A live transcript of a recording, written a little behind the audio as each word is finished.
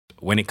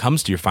when it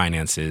comes to your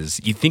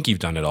finances, you think you've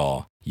done it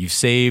all. You've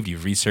saved,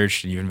 you've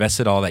researched, and you've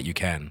invested all that you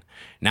can.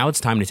 Now it's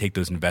time to take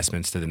those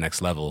investments to the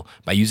next level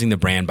by using the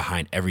brand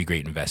behind every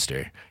great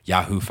investor,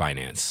 Yahoo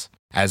Finance.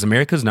 As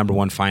America's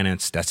 #1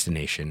 finance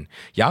destination,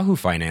 Yahoo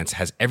Finance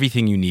has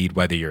everything you need,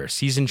 whether you're a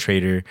seasoned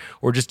trader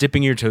or just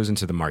dipping your toes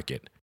into the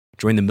market.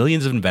 Join the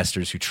millions of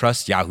investors who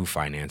trust Yahoo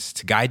Finance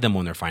to guide them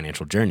on their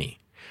financial journey.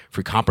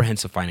 For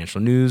comprehensive financial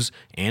news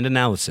and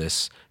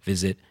analysis,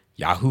 visit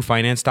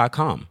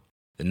yahoofinance.com,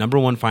 the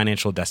 #1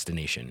 financial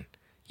destination,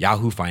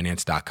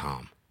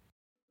 yahoofinance.com.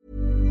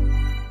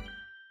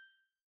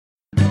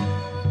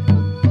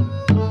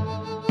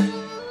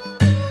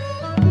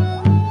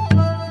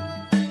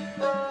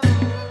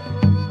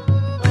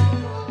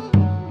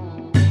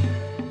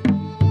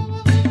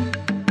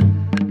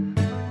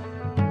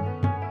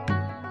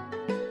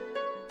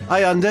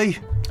 Hi Andy.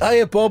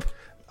 Hiya, Bob.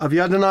 Have you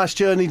had a nice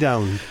journey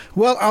down?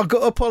 Well, I've got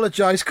to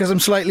apologise because I'm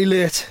slightly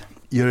late.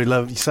 You're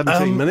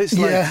 17 minutes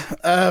late? Yeah.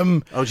 How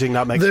do you think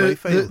that makes me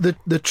feel?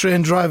 The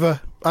train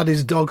driver had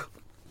his dog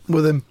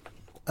with him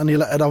and he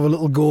let it have a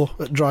little go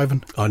at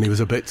driving. Oh, and he was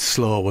a bit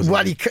slow, wasn't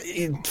Well,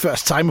 he?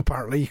 first time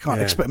apparently. You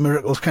can't expect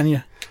miracles, can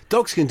you?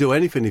 Dogs can do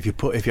anything if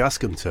you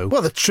ask them to.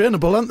 Well, they're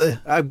trainable, aren't they?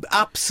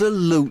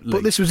 Absolutely.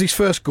 But this was his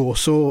first go,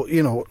 so,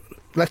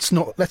 let's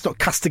not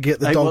castigate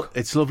the dog. Well,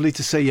 it's lovely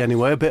to see you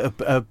anyway.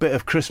 A bit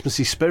of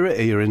Christmassy spirit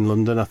here in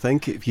London, I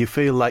think. If you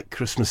feel like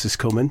Christmas is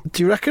coming.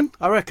 Do you reckon?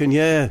 I reckon,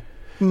 yeah.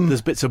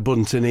 There's bits of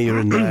bunting here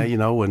and there,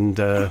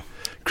 and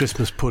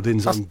Christmas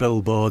puddings on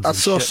billboards. I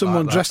saw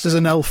someone dressed as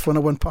an elf when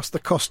I went past the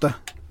Costa.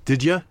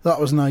 Did you? That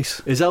was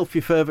nice. Is Elf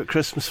your favourite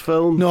Christmas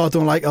film? No, I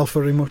don't like Elf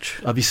very much.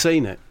 Have you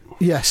seen it?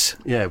 Yes.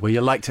 Yeah, well, you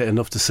liked it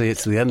enough to see it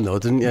to the end, though,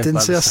 didn't you?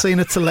 Didn't say I've seen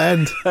it till the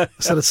end. I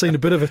said I'd seen a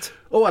bit of it.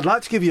 Oh, I'd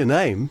like to give you a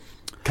name.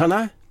 Can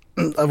I?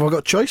 Have I got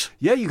a choice?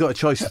 Yeah, you got a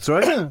choice to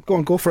throw. Go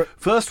on, go for it.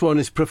 First one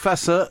is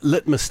Professor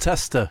Litmus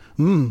Tester.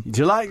 Do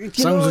you like?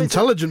 Sounds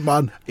intelligent,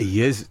 man.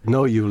 He is.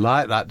 No, you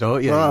like that,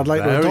 don't you? Well, I'd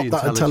like to Very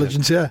adopt that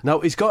intelligence, yeah. Now,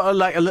 he's got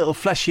a little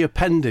fleshy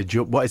appendage,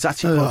 what is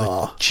actually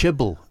called a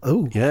chibble.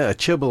 Oh. Yeah, a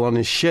chibble on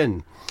his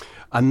shin.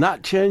 And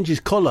that changes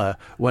colour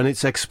when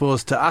it's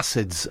exposed to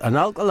acids and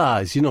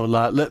alkalis,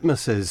 like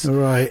litmus is.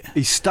 Right.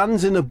 He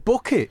stands in a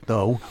bucket,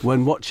 though,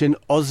 when watching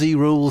Aussie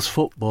rules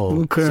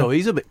football. Okay. So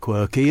he's a bit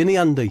quirky, isn't he,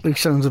 Andy? He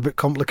sounds a bit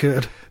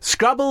complicated.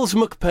 Scrabble's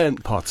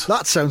McPaint Pot.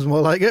 That sounds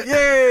more like it.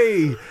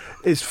 Yay!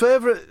 His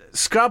favourite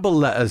Scrabble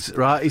letters,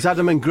 right? He's had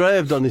them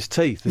engraved on his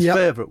teeth, his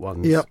favourite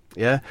ones. Yep.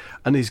 Yeah?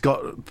 And he's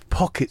got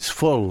pockets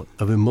full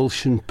of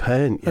emulsion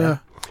paint, yeah?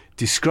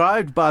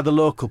 Described by the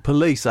local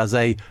police as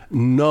a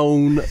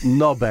known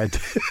knobhead.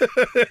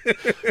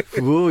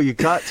 Ooh, you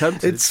can't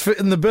tempt it. It's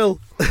fitting the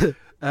bill.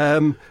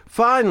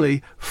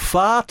 Finally,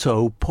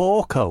 Farto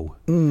Porco.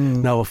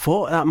 Now, I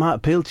thought that might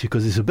appeal to you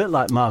because it's a bit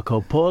like Marco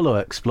Polo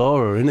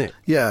Explorer, isn't it?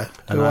 Yeah,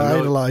 And who I I know-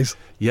 idolise.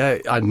 Yeah,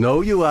 I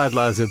know you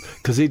idolise him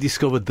because he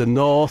discovered the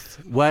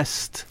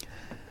North-West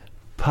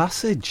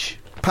Passage.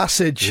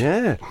 Passage.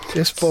 Yeah.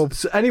 Yes, Bob.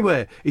 So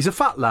anyway, he's a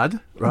fat lad,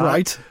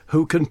 right?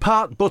 Who can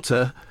part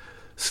butter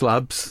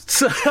slabs.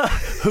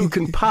 Who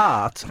can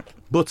part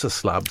butter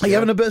slabs. Are you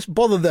having a bit of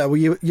bother there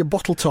with your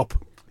bottle top?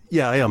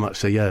 Yeah, I am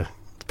actually, yeah.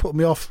 Put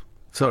me off.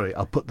 Sorry,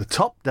 I'll put the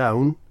top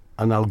down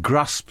and I'll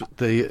grasp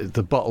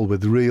the bottle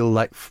with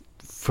real,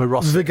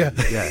 ferocity. Vigour.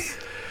 Yeah.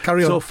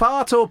 Carry So on.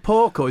 Farto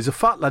Porco is a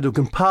fat lad who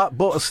can part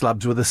butter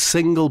slabs with a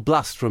single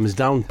blast from his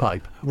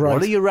downpipe. Right.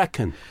 What do you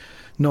reckon?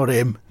 Not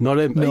him. Not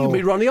him. No. You can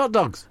be Ronnie Hot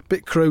Dogs.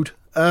 Bit crude.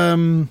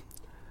 I'm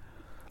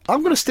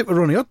going to stick with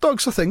Ronnie Hot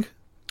Dogs, I think.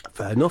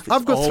 Fair enough.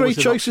 I've got three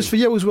choices for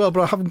you as well,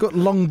 but I haven't got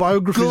long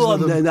biographies Go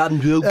of on them. then,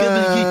 Andrew. Give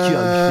me your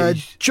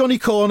choices. Johnny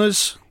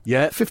Corners,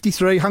 Yeah.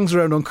 53, hangs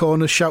around on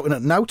corners shouting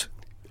at Nout.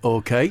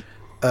 Okay.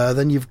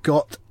 Then you've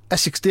got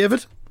Essex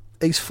David.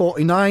 He's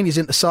 49, he's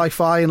into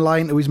sci-fi and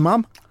lying to his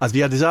mum. Has he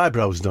had his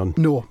eyebrows done?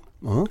 No.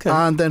 Okay.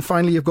 And then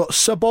finally you've got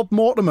Sir Bob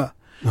Mortimer.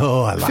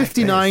 Oh, I like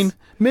 59, this.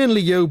 mainly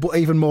you, but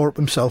even more up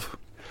himself.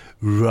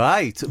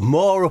 Right.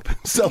 More up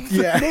himself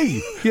than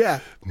me. Yeah.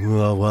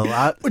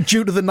 Well,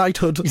 Due to the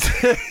knighthood.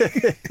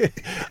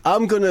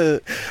 I'm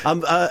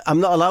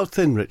not allowed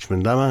thin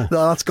Richmond, am I?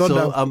 No, that's gone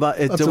so now.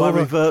 Do That's I over.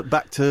 revert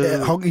back to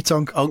Honky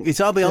tonk. I'll be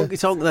honky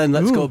tonk then.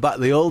 Let's go back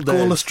to the old Go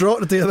on the days. straw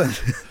today then.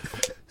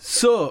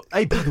 So,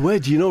 hey, by the way,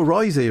 do you know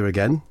Roy's here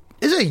again?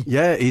 Is he?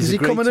 Yeah, he's Is he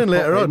agreed coming to in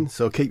later pop on?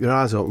 So keep your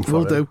eyes open for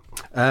Will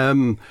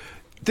him. do.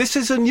 This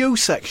is a new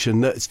section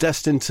that's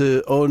destined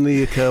to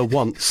only occur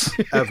once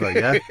ever,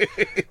 yeah?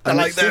 And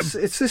like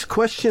it's this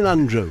question,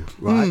 Andrew,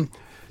 right?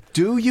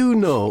 Do you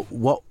know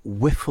what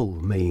whiffle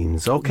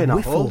means? Okay, now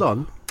Whiffle? hold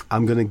on.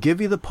 I'm going to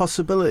give you the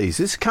possibilities.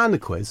 This kind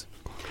of quiz.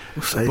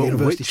 Say But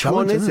University which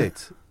Challenge, one is isn't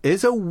it?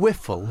 Is a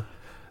whiffle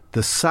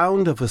the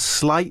sound of a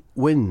slight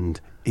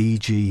wind,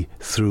 e.g.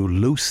 through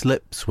loose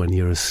lips when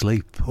you're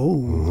asleep?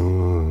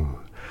 Oh.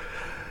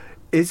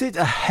 Is it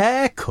a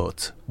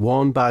haircut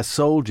worn by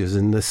soldiers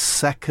in the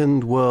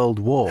Second World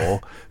War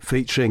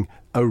featuring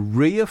a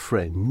rear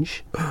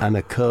fringe and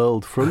a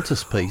curled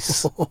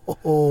frontispiece?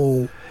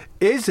 Oh.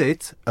 Is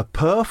it a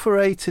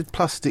perforated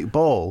plastic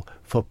ball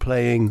for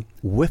playing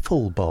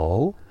wiffle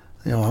ball?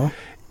 You know.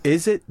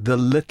 Is it the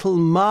little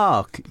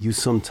mark you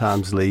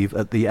sometimes leave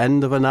at the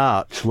end of an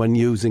arch when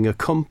using a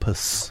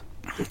compass?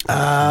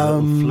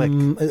 Flick.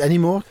 Any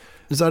more?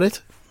 Is that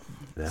it?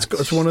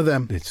 It's one of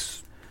them.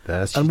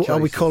 And are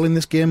we calling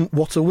this game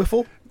What's a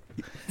Wiffle?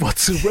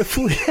 What's a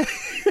wiffle?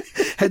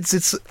 Hence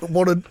its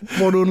one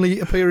only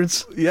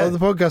appearance on the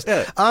podcast.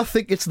 Yeah. I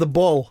think it's the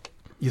ball.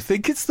 You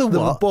think it's the The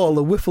what? ball,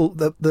 the wiffle,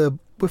 the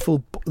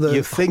wiffle, the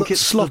You think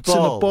it's slots the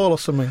ball? in a ball or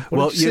something.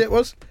 What did you say it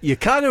was? You're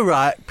kind of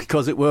right,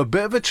 because it were a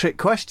bit of a trick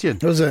question.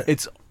 Was it?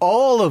 It's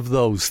all of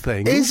those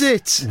things. Is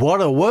it?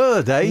 What a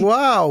word, eh?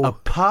 Wow.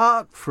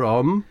 Apart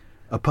from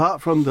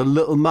the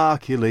little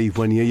mark you leave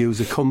when you use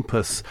a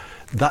compass,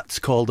 that's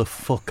called a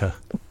fucker.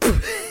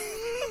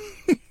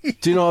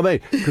 Do you know what I mean?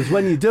 Because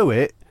when you do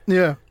it,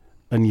 Yeah.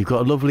 and you've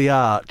got a lovely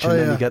arch, and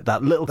then you get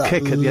that little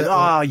kick at the end.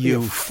 Ah,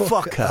 you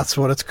fucker. That's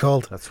what it's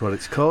called. That's what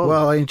it's called.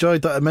 Well, I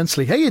enjoyed that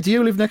immensely. Hey, do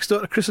you live next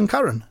door to Chris and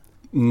Karen?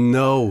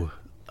 No,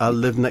 I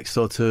live next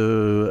door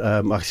to,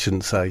 I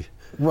shouldn't say.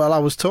 Well, I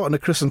was talking to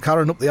Chris and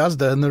Karen up the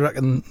Asda, and they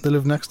reckon they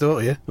live next door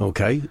to you.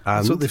 Okay,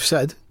 That's what they've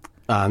said.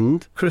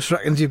 And? Chris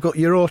reckons you've got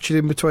your orchard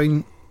in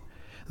between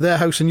their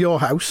house and your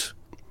house.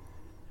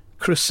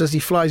 Chris says he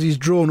flies his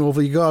drone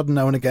over your garden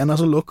now and again, has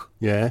a look.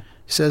 Yeah.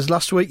 He says,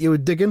 last week you were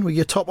digging with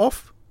your top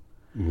off.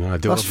 I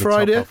do Last have the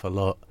Friday? top off a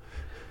lot.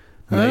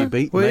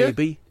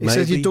 Maybe. He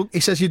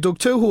says you dug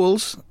 2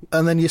 holes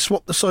and then you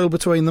swapped the soil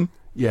between them,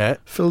 Yeah,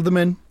 filled them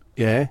in.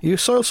 yeah. You're a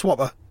soil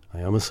swapper. I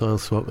am a soil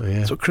swapper, yeah.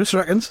 That's what Chris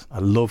reckons. I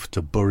love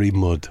to bury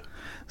mud.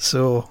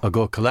 So, I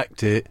go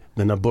collect it,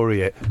 then I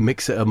bury it,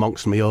 mix it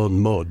amongst my own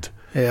mud,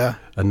 yeah,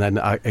 and then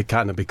it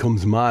kind of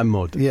becomes my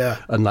mud. yeah.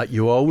 And like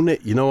you own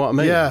it, you know what I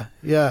mean? Yeah,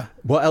 yeah.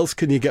 What else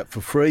can you get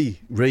for free,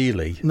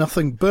 really?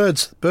 Nothing.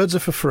 Birds. Birds are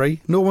for free.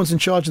 No one's in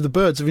charge of the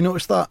birds. Have you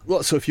noticed that?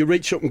 What, so if you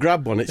reach up and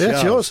grab one, it's Yeah, yours?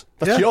 it's yours.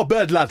 That's Yeah. your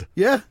bird, lad.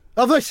 Yeah.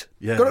 Have it.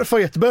 Yeah. Got it for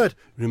you. The bird.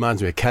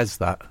 Reminds me of Kez,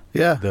 that.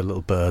 Yeah. The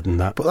little bird and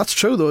that. But that's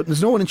true, though.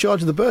 There's no one in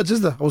charge of the birds, is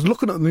there? I was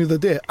looking at them the other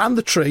day. And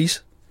the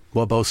trees.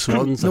 What about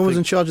swans? No I one's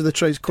in think? charge of the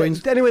trees.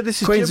 Queen's, Anyway, this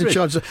is Queen's in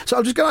gibberish. charge. So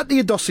I'll just get out to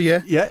your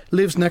dossier. Yeah.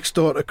 Lives next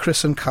door to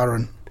Chris and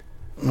Karen.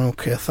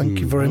 Okay, thank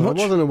you very Well, much.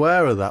 I wasn't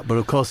aware of that, but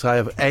of course I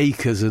have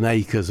acres and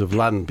acres of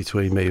land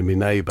between me and my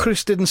neighbour.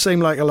 Chris didn't seem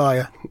like a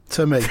liar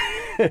to me.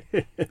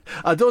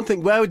 I don't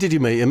think. Where did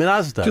you meet him? In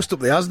Asda? Just up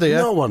the Asda, yeah.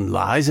 No one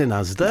lies in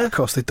Asda. Of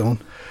course they don't.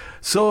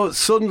 So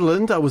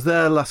Sunderland, I was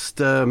there last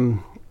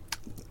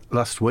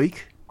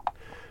week,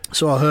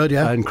 So I heard,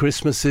 yeah. and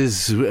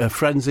Christmas's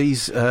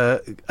frenzies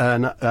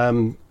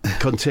and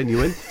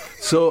continuing.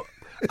 So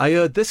I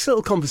heard this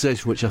little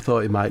conversation which I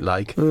thought you might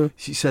like.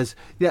 She says,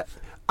 "Yeah,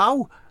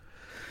 oh,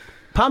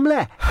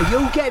 Pamela, are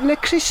you getting a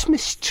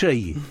Christmas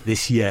tree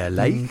this year,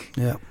 like?"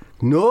 Yeah.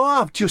 No,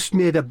 I've just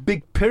made a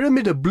big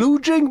pyramid of blue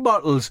drink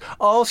bottles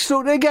all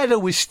stuck together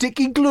with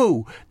sticky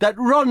glue that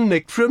Ron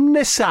nicked from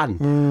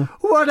Nissan.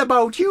 What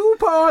about you,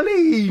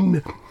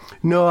 Pauline?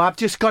 No, I've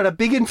just got a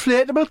big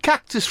inflatable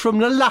cactus from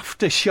the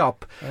laughter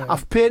shop.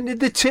 I've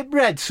painted the tip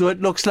red so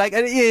it looks like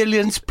an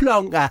alien's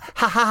plonker.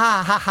 Ha ha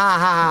ha ha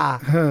ha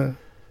ha.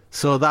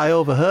 So that I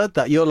overheard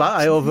that. You're like,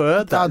 I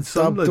overheard that. in I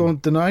Sunderland.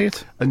 don't deny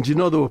it. And do you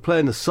know they were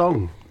playing a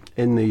song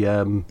in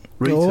the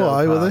retail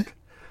aye, were park? they?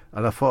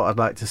 And I thought I'd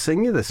like to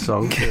sing you this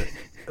song.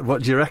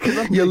 What do you reckon?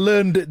 Then? You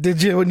learned it,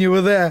 did you, when you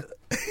were there?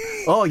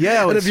 Oh,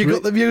 yeah. And have you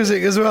got the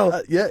music as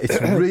well? Yeah,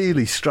 it's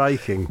really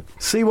striking.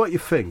 See what you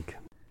think.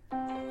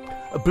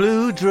 A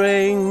blue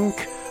drink,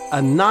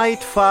 a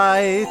night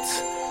fight,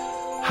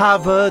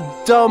 have a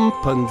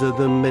dump under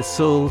the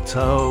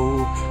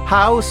mistletoe,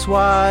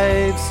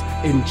 housewives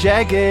in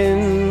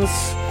jeggings,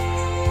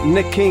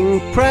 nicking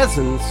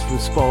presents from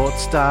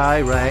Sports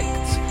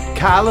Direct,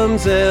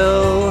 Callum's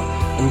ill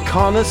and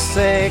Connor's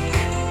sick,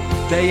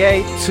 they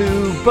ate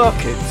 2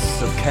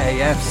 buckets of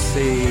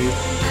KFC,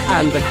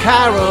 and the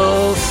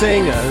carol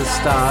singers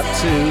start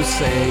to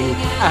sing,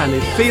 and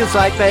it feels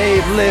like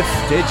they've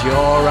lifted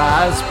your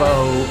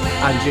asbo,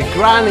 and your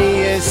granny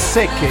is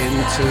sick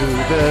into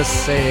the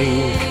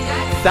sink.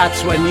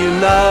 That's when you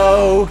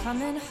know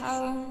Coming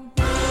home.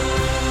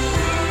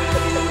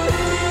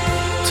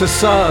 to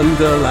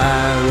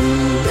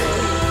Sunderland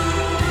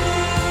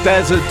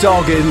there's a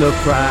dog in the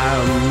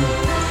pram,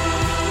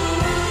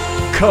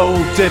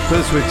 cold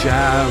dippers with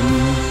jam,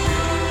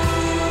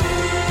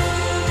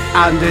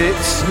 and it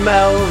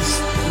smells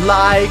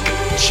like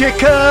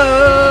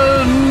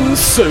chicken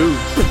soup.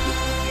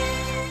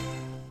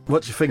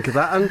 What do you think of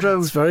that, Andrew?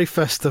 It's very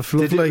festive,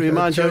 Did lovely. it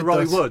remind you of Enjoyed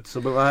Roy that. Wood,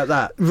 something like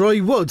that?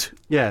 Roy Wood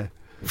Yeah,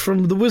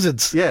 from the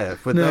Wizards. yeah,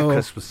 with their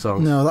Christmas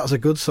songs. No, that's a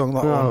good song,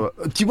 that one. Oh,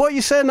 do you, what are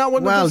you saying? That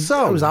one Well, was a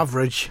song? it was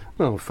average.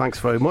 Oh, thanks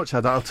very much.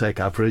 I'll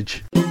take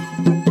average.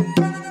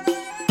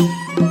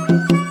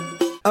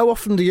 How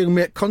often do you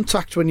make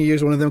contact when you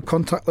use one of them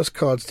contactless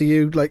cards? Do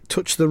you, like,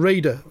 touch the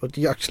reader, or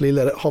do you actually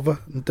let it hover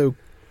and do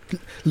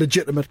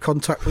legitimate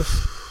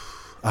contactless?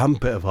 I'm a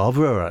bit of a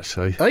hoverer,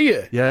 actually. Are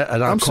you? Yeah,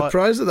 and I'm quite...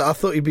 surprised at that. I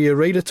thought you'd be a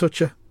reader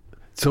toucher.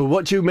 So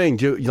what do you mean?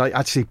 Do you like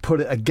actually put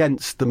it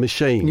against the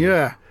machine?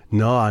 Yeah.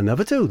 No, I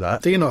never do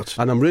that. Do you not?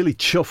 And I'm really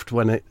chuffed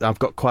when I've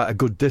got quite a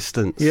good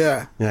distance.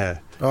 Yeah. Yeah.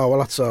 Oh, well,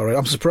 that's all right.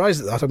 I'm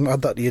surprised at that. I haven't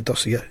had that to your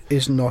dossier.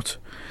 Is not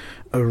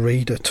a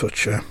reader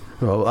toucher.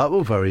 Well, that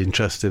was very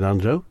interesting,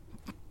 Andrew.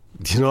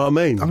 Do you know what I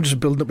mean? I'm just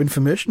building up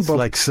information, Bob. It's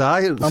like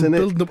science, I'm isn't it?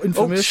 building up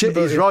information. Oh, shit,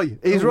 about he's it. Roy.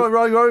 He's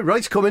Roy.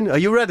 Roy's coming. Are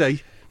you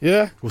ready?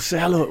 Yeah. We'll say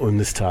hello to him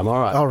this time, all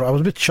right? All right, I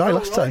was a bit shy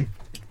last Roy. time.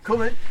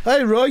 Come in.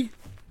 Hey, Roy.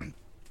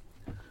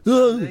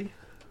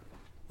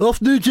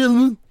 Afternoon,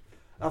 gentlemen.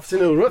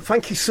 Afternoon, Roy.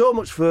 Thank you so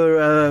much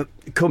for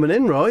coming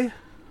in, Roy.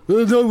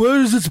 No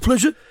worries, it's a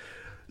pleasure.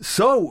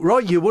 So, Roy,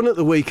 you won at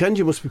the weekend.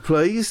 You must be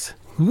pleased.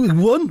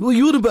 One? What are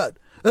you on about?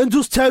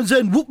 Andros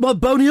Townsend whooped my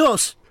bony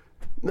ass.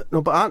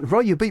 No, but Roy,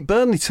 you beat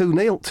Burnley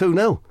 2-0.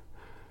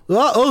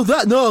 2-0.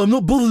 That? No, I'm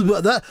not bothered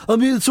about that. I'm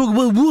here to talk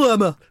about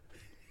Warhammer.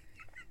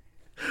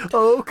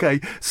 Oh, okay.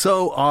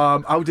 So,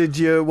 how did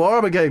your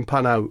Warhammer game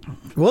pan out?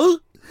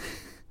 What?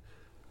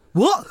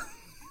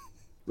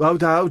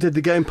 How did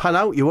the game pan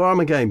out, your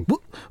Warhammer game?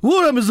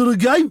 Warhammer's not a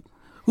game.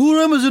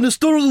 Warhammer's an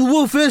historical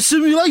warfare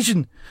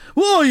simulation.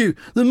 What are you,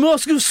 the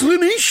Mask of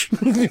Slinish?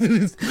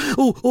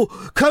 or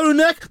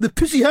Karanak, the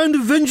Pissy Hound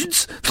of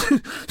Vengeance?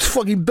 It's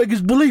fucking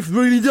beggars belief, it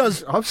really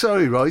does. I'm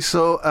sorry, Roy.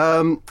 So,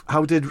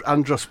 how did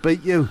Andros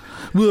beat you?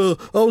 Well,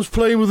 I was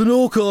playing with an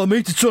orc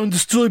army to try and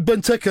destroy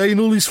Benteke and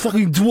all these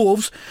fucking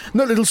dwarves. And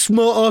that little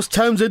smart-ass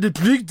Townsend had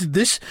predicted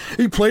this.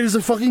 He played as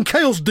a fucking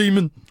chaos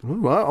demon. All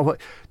right.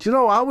 Do you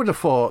know, I would have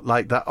thought,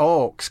 like, that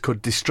orcs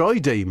could destroy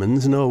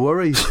demons, no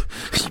worries.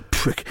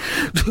 Prick.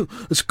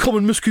 It's a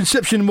common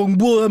misconception among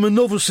Warhammer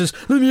novices.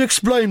 Let me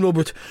explain,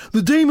 Robert.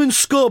 The demon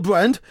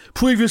Scarbrand,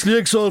 previously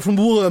exiled from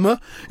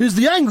Warhammer, is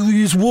the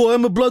angriest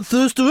Warhammer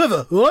bloodthirster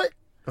ever, right?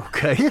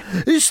 Okay.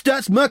 His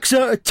stats max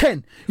out at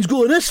 10. He's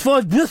got an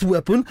S5 breath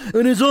weapon,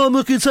 and his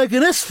armour can take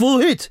an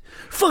S4 hit.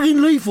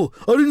 Fucking lethal.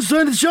 I didn't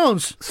stand a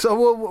chance.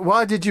 So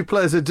why did you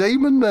play as a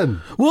demon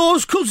then? Well, I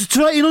was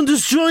concentrating on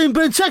destroying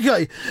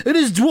Benteke, and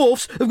his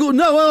dwarfs have got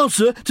no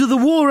answer to the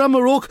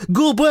Warhammer Orc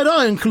Gorbad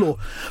Ironclaw.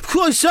 For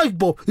Christ's sake,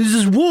 Bob, this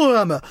is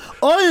Warhammer.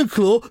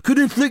 Ironclaw could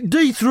inflict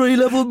D3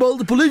 level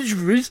multiple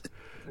injuries,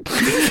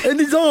 and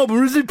his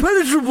armour is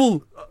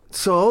impenetrable.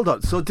 So, hold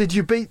on. So, did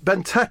you beat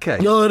Benteke?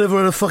 No, I never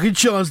had a fucking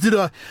chance, did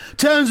I?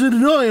 Townsend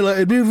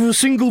annihilated me with a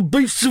single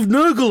Beasts of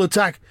Nurgle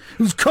attack. It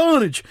was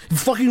carnage. It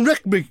fucking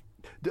wrecked me.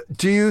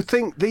 Do you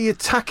think the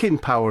attacking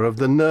power of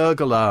the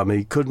Nurgle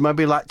army could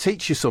maybe, like,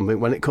 teach you something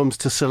when it comes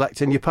to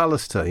selecting your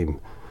palace team?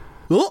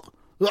 What?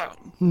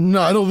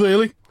 No, not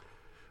really.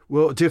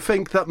 Well, do you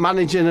think that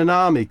managing an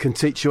army can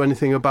teach you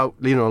anything about,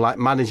 like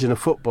managing a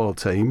football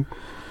team?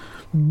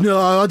 No,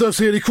 I don't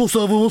see any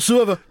crossover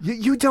whatsoever.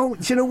 You don't,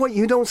 do you know what?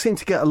 You don't seem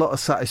to get a lot of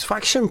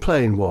satisfaction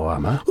playing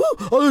Warhammer.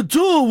 I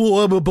adore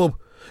Warhammer, Bob.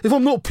 If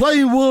I'm not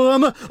playing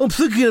Warhammer, I'm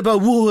thinking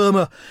about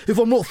Warhammer. If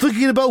I'm not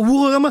thinking about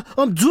Warhammer,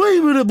 I'm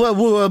dreaming about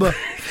Warhammer.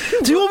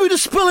 Do you want me to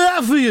spell it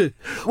out for you?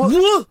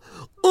 Warhammer.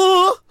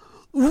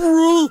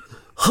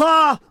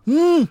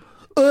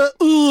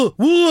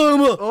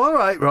 All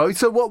right, right.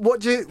 So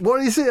what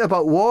is it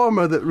about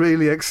Warhammer that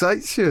really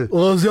excites you?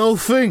 Well, the whole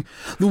thing.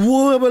 The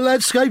Warhammer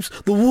landscapes,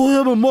 the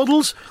Warhammer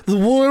models, the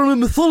Warhammer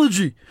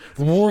mythology,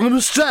 the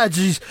Warhammer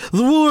strategies,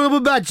 the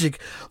Warhammer magic,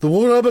 the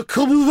Warhammer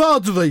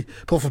camaraderie.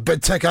 Apart from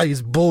Benteke, he's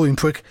a boring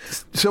prick.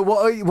 So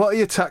what are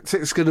your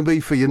tactics going to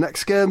be for your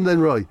next game then,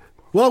 Roy?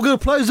 Well, I'm going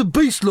to play as a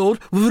Beast Lord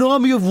with an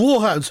army of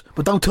warhounds,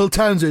 but don't tell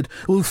Townsend,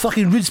 or he'll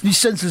fucking rinse me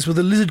senseless with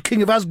the Lizard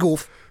King of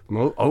Asgore.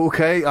 Well,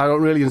 okay, I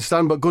don't really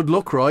understand, but good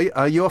luck, Roy.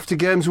 Are you off to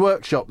Games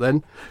Workshop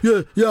then?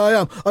 Yeah, I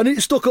am. I need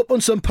to stock up on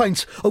some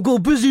paints. I've got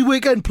a busy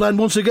weekend planned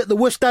once I get the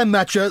West Ham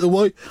match out of the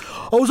way.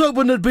 I was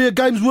hoping there'd be a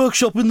Games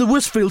Workshop in the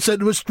Westfield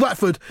Centre at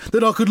Stratford,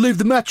 then I could leave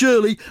the match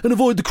early and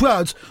avoid the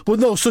crowds, but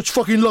no such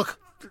fucking luck.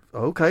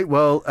 Okay,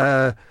 well,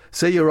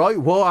 see you, Roy.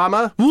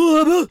 Warhammer.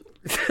 Warhammer.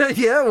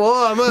 Yeah,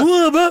 Warhammer.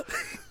 Warhammer.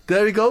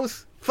 There he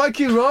goes. Thank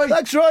you, Roy.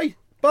 Thanks, Roy.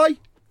 Bye.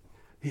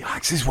 He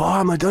likes his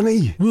Warhammer, doesn't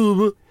he?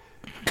 Warhammer.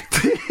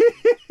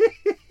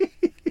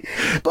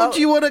 But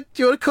do you want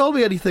to call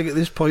me anything at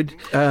this point?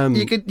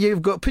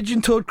 You've got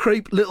pigeon toed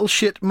creep, little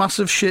shit,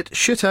 massive shit,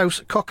 shit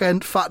house, cock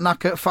end, fat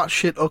knacker, fat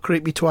shit, or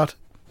creepy twat.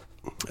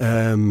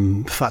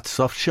 Fat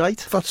soft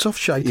shite. Fat soft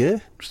shite. Yeah.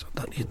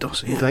 That you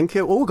dossier. Thank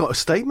you. Oh, we've got a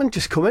statement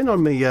just come in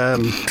on me.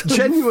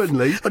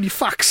 Genuinely, on your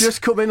fax.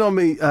 Just come in on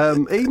me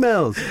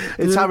emails.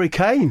 It's Harry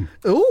Kane.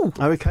 Oh,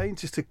 Harry Kane.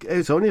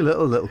 It's only a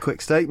little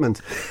quick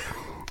statement.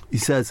 He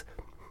says,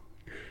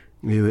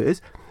 here it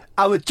is.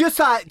 I would just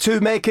like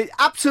to make it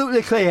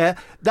absolutely clear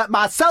that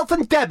myself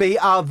and Debbie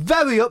are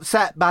very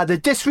upset by the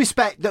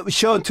disrespect that was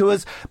shown to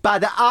us by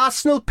the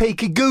Arsenal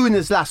Peaky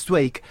Gooners last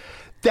week.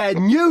 Their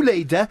new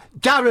leader,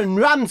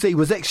 Darren Ramsey,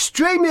 was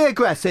extremely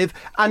aggressive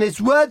and his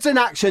words and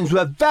actions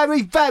were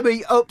very,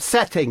 very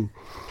upsetting.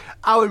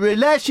 Our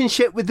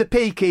relationship with the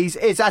Peakies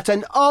is at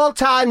an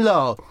all-time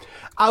low.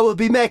 I will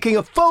be making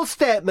a full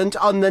statement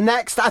on the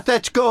next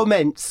Atletico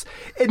Mints.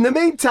 In the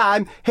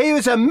meantime, here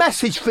is a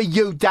message for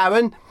you,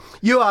 Darren.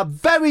 You are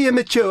very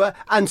immature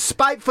and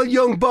spiteful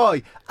young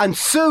boy, and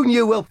soon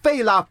you will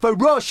feel our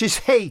ferocious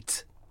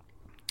heat.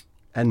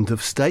 End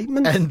of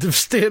statement. End of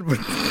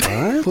statement.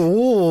 Right.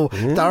 Oh,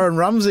 Darren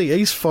Ramsey,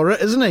 he's for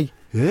it, isn't he?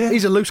 Yeah.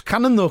 He's a loose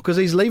cannon, though, because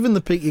he's leaving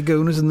the Peaky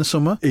Gooners in the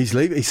summer. He's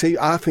leaving. You see,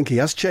 I think he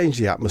has changed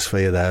the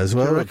atmosphere there as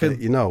well. You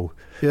reckon? You know.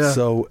 Yeah.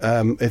 So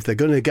if they're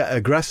going to get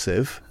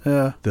aggressive,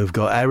 Yeah. they've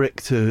got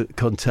Eric to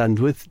contend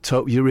with.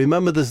 You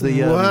remember there's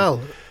the...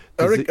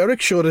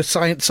 Eric showed a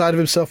science side of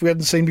himself we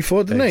hadn't seen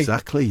before, didn't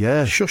Exactly,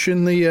 yeah. he?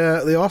 Shushing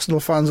the Arsenal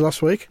fans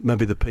last week.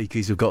 Maybe the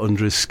Peakies have got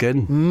under his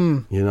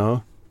skin, you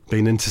know.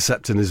 Been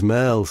intercepting his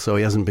mail, so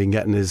he hasn't been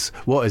getting his...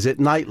 What is it?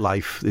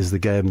 Nightlife is the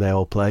game they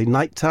all play.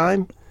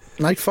 Nighttime?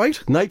 Night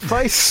fight? Night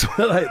fights?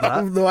 Like I that.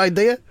 have no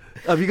idea.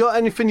 Have you got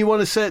anything you want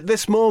to say at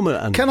this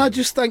moment, Andy? Can I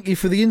just thank you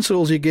for the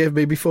insoles you gave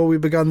me before we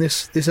began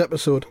this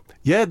episode?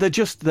 Yeah,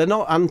 they're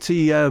not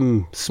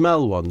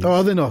anti-smell ones. Oh,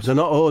 are they not? They're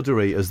not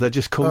odour eaters, they're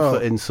just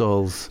comfort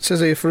insoles. It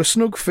says here, for a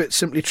snug fit,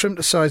 simply trim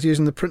to size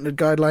using the printed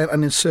guideline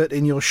and insert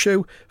in your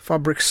shoe,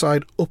 fabric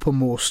side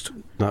uppermost.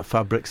 That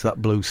fabric's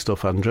that blue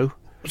stuff, Andrew.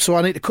 So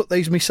I need to cut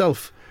these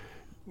myself.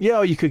 Yeah,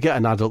 or you could get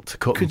an adult to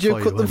cut Could them you for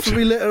you. cut them for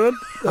me later on?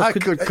 I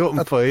could cut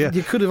them for you.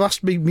 You could have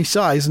asked me my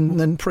size and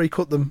then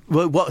pre-cut them.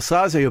 Well, what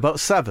size are you? About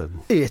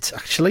 7? 8,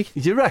 actually. Do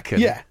you reckon?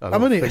 Yeah, I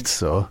I'm don't an 8. think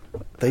so.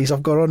 These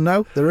I've got on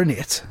now, they're an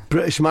 8.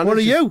 British man. What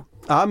are you?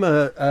 I'm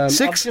a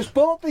 6. I've just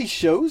bought these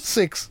shoes.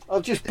 6.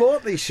 I've just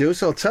bought these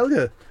shoes. I'll tell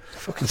you.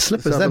 Fucking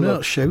slippers, Let's have them, a they're look.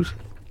 not shoes.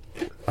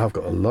 I've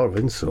got a lot of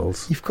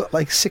insoles. You've got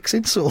like 6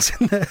 insoles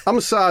in there. I'm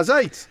a size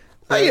 8.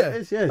 Are you? It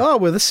is, yeah. Oh,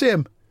 we're the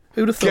same.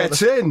 Who'd have thought?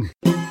 Get in.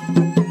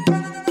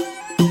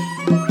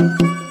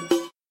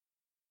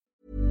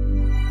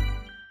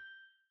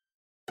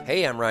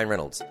 Hey, I'm Ryan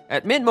Reynolds.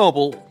 At Mint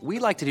Mobile, we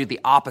like to do the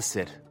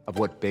opposite of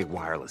what Big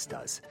Wireless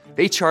does.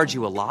 They charge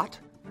you a lot,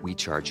 we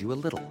charge you a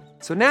little.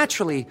 So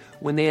naturally,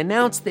 when they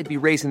announced they'd be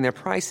raising their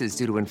prices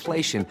due to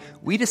inflation,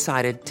 we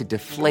decided to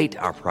deflate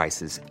our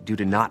prices due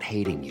to not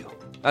hating you.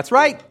 That's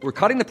right. We're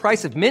cutting the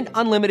price of Mint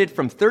Unlimited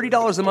from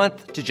 $30 a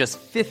month to just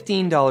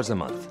 $15 a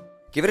month.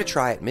 Give it a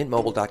try at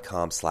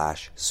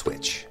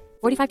mintmobile.com/switch.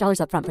 $45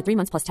 up front for 3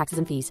 months plus taxes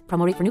and fees.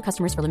 Promo rate for new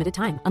customers for limited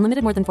time.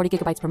 Unlimited more than 40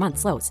 gigabytes per month.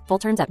 Slows full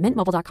terms at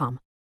mintmobile.com.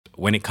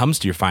 When it comes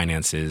to your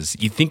finances,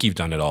 you think you've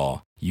done it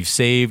all. You've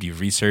saved, you've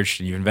researched,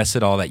 and you've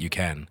invested all that you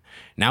can.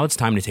 Now it's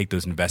time to take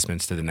those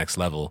investments to the next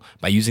level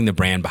by using the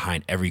brand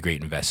behind every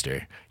great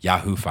investor,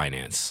 Yahoo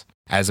Finance.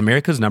 As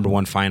America's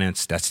 #1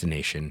 finance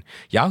destination,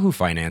 Yahoo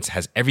Finance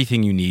has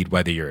everything you need,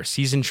 whether you're a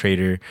seasoned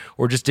trader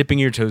or just dipping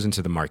your toes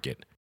into the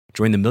market.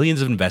 Join the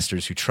millions of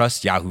investors who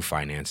trust Yahoo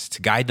Finance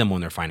to guide them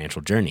on their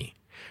financial journey.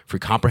 For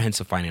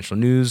comprehensive financial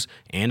news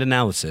and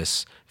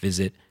analysis,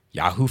 visit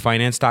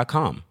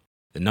yahoofinance.com,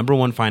 the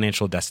 #1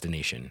 financial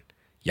destination,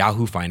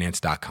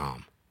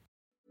 yahoofinance.com.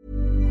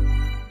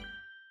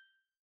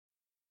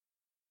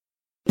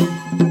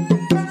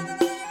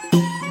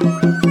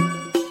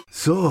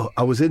 So,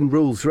 I was in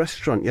Rule's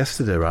restaurant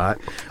yesterday, right?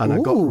 And I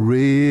got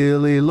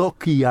really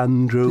lucky,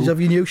 Andrew. Did you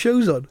have your new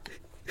shoes on?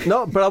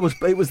 No, but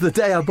it was the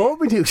day I bought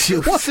my new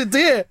shoes. What's the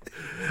day?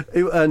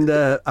 And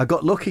I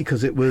got lucky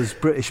because it was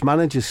British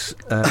Managers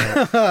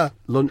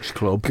Lunch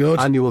Club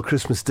Good. annual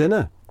Christmas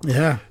dinner.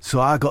 Yeah.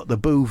 So I got the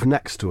booth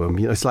next to him.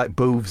 You know, it's like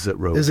booths at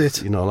Rule's. Is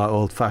it? You know, like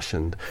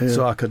old-fashioned. Yeah.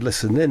 So I could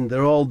listen in.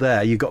 They're all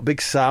there. You got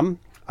Big Sam,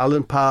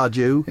 Alan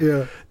Pardew,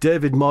 Yeah.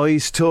 David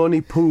Moyes,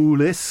 Tony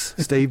Poulis,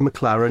 Steve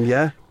McLaren,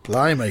 yeah?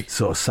 Blimey.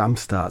 So Sam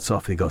starts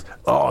off, he goes,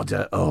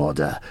 order,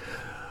 order.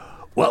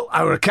 Well,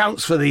 our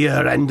accounts for the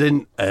year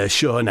ending are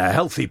showing a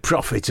healthy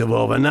profit of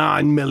over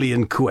 9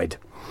 million quid.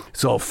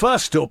 So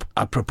first up,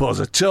 I propose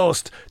a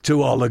toast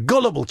to all the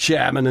gullible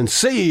chairmen and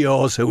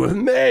CEOs who have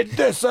made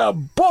this a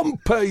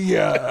bumper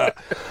year.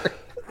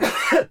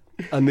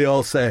 And they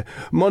all say,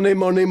 money,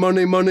 money,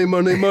 money, money,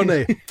 money,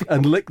 money,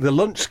 and lick the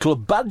lunch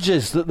club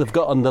badges that they've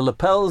got on the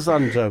lapels,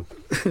 Andrew.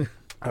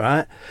 All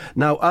right.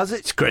 Now, as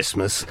it's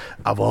Christmas,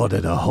 I've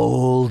ordered a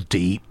whole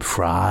deep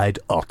fried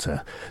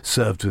otter,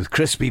 served with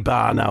crispy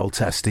barn owl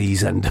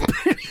testes and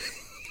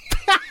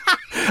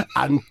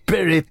and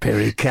piri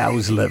piri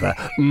cow's liver.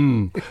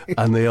 And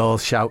they all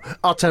shout,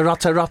 otter,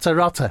 otter, otter,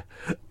 otter,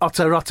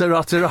 otter, otter,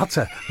 otter,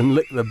 otter, and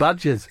lick the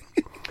badges.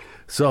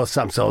 So,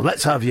 Sam,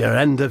 let's have your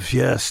end of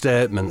year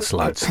statements,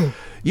 lads.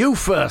 You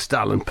first,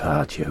 Alan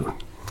Pardew.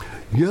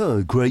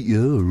 Yeah, great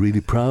year.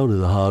 Really proud of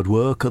the hard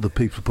work other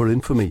people put in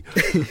for me.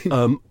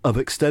 I've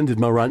extended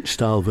my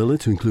ranch-style villa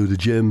to include a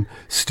gym,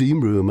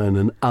 steam room and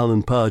an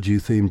Alan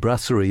Pardew-themed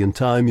brasserie and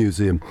tie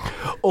museum.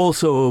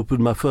 Also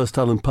opened my first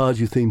Alan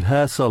Pardew-themed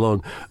hair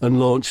salon and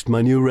launched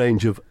my new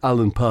range of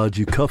Alan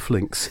Pardew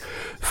cufflinks.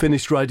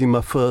 Finished writing my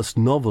first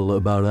novel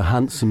about a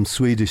handsome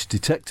Swedish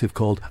detective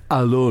called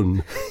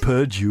Alun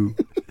Pardew.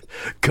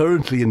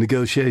 Currently in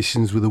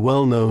negotiations with a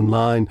well-known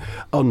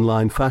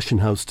online fashion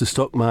house to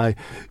stock my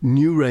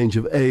new range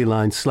of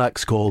A-line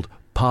slacks called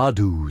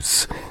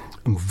Pardews.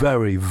 I'm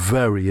very,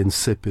 very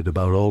insipid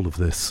about all of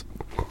this.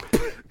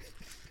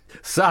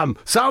 Sam,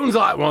 sounds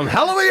like one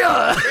hell of a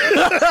year!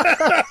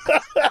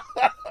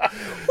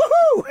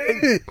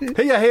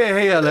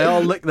 Here, they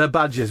all lick their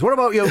badges. What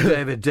about you,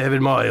 David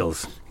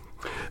Moyles?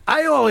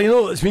 I only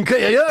know it's been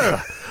quite a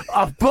year.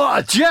 I've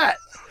bought a jet.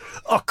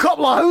 a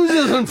couple of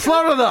houses in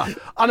Florida,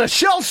 and a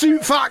shell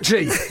suit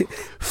factory.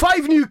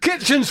 5 new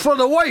kitchens for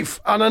the wife,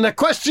 and an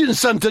equestrian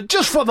centre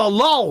just for the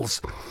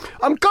lols.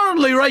 I'm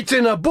currently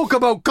writing a book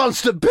about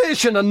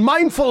constipation and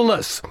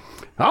mindfulness.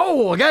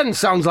 Oh, again,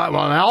 sounds like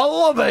one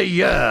hell of a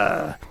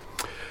year.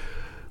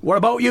 What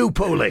about you,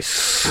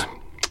 Poulis?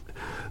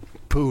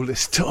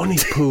 Tony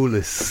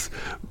Poulis.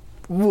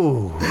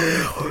 Whoa.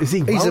 Is he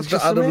He's Welsh a bit or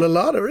out of something?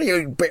 Lalana,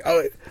 isn't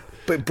he?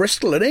 Bit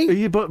Bristol, isn't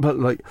he? Yeah, but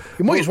like...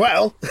 You might as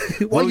well.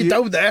 While you're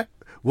down there.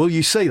 Well,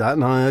 you say that,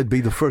 and I'd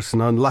be the first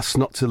and last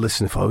not to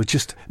listen if I was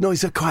just... No,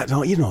 he's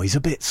he's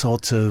a bit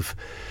sort of...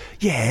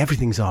 Yeah,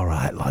 everything's all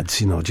right,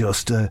 lads,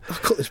 just... I'll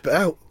cut this bit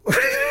out.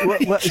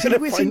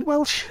 is he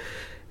Welsh?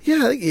 Yeah,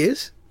 I think he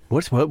is.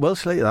 What's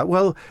Welsh like that?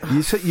 Well,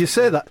 you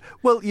say that.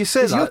 Well, you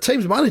say He's that. your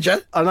team's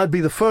manager. And I'd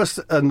be the first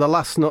and the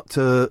last not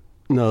to...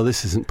 No,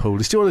 this isn't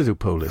Poulis. Do you want to do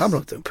Poulis? I'm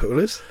not doing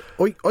Poulis.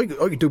 I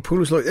could do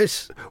Poulis like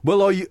this.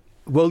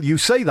 Well, you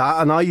say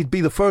that, and I'd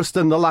be the first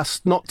and the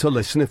last not to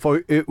listen if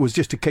it was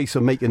just a case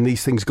of making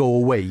these things go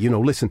away.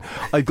 Listen,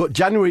 I've got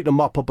January to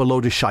mop up a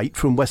load of shite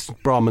from West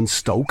Brom and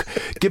Stoke.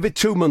 Give it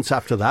 2 months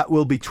after that,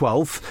 we'll be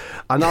 12th,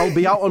 and I'll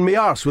be out on my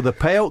arse with a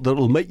payout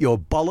that'll make your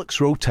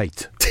bollocks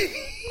rotate.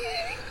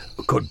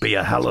 Could be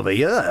a hell of a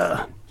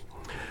year.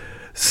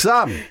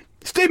 Sam,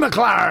 Steve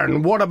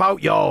McLaren, what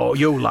about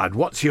you lad?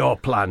 What's your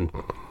plan?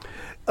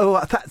 Oh,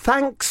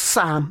 thanks,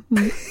 Sam.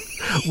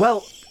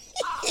 Well...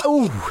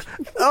 Oh!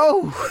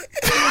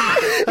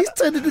 He's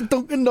turned into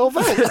Duncan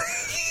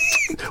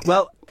Novell.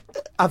 Well,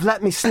 I've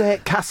let me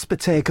snake Casper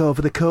take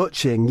over the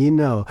coaching,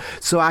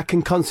 so I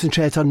can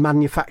concentrate on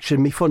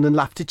manufacturing me fun and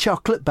laughter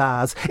chocolate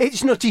bars.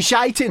 It's nutty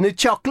shite in a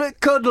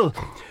chocolate cuddle.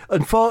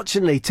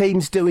 Unfortunately,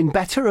 team's doing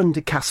better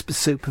under Casper's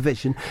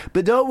supervision,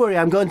 but don't worry,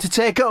 I'm going to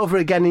take over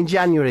again in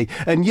January,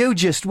 and you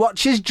just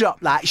watch us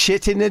drop that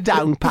shit in a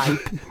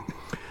downpipe.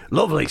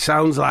 Lovely,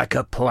 sounds like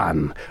a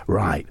plan.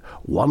 Right,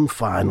 one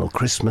final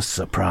Christmas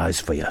surprise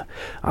for you.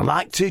 I'd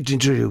like to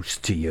introduce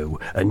to you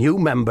a new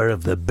member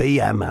of the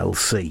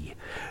BMLC,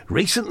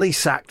 recently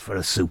sacked for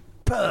a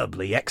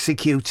superbly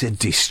executed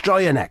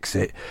destroy and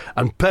exit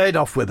and paid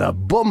off with a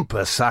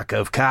bumper sack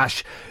of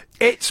cash.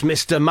 It's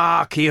Mr.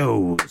 Mark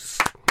Hughes.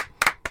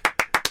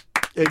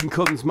 In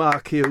comes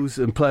Mark Hughes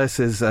and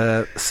places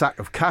a sack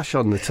of cash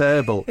on the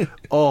table.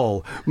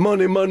 All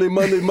money, money,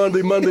 money,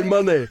 money, money,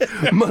 money,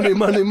 money,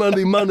 money,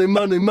 money, money,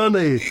 money,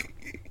 money.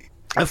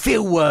 A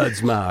few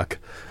words, Mark.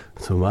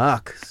 So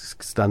Mark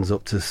stands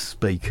up to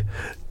speak.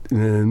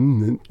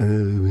 Don't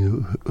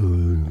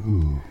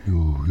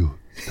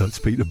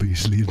speak to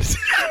Beasley.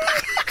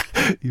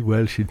 He's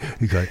Welsh.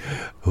 He's like,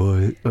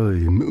 it's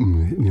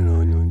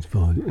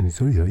fine, and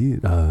it's all right.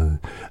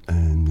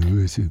 And the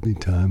rest of the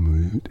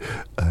time,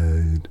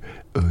 and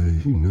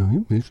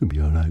this will be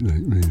all right.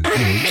 Like, really,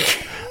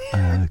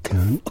 I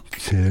can't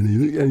say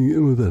anything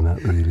other than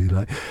that, really.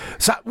 Like,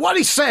 so what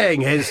he's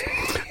saying is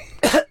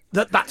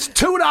that's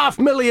 £2.5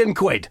 million.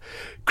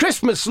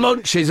 Christmas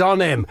lunch is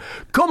on him.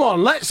 Come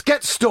on, let's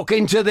get stuck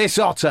into this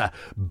otter.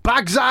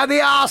 Bags out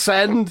the arse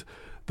end.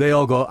 They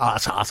all go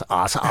arse, arse,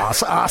 arse,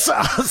 arse, arse,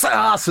 arse,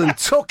 arse, and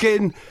tuck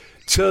in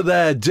to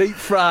their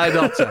deep-fried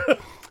otter.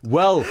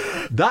 Well,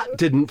 that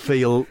didn't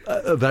feel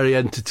very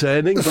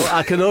entertaining, but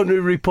I can only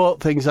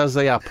report things as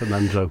they happen,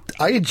 Andrew.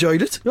 I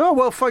enjoyed it. Oh,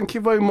 well, thank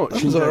you very much.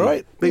 That was all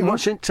right. Been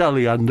watching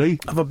telly, Andy?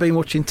 Have I been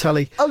watching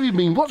telly? Have you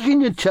been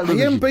watching your I television?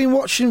 haven't been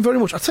watching very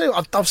much. I tell you,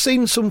 I've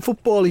seen some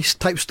football-y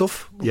type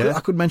stuff. Yeah.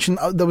 I could mention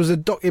there was a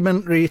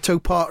documentary, a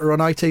 2-parter on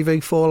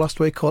ITV4 last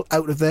week called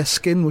Out of Their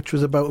Skin, which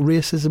was about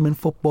racism in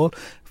football.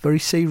 Very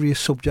serious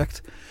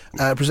subject.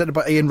 Presented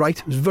by Ian Wright.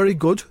 It was very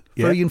good,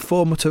 very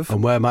informative.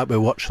 And where might we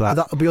watch that?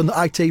 That'll be on the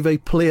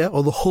ITV Player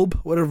or the Hub,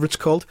 whatever it's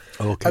called.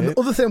 Okay. And the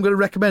other thing I'm going to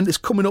recommend is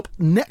coming up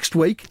next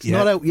week. It's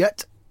not out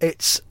yet.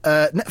 It's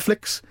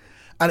Netflix,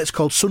 and it's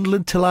called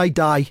Sunderland Till I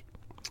Die.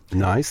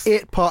 Nice.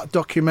 8-part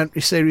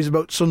documentary series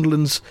about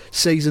Sunderland's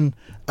season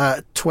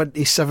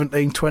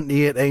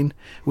 2017-2018,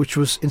 which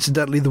was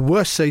incidentally the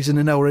worst season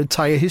in our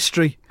entire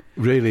history.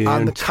 Really,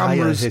 And the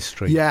entire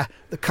history. Yeah,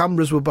 the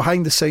cameras were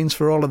behind the scenes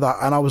for all of that,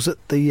 and I was at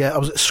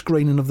the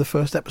screening of the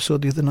first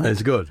episode the other night.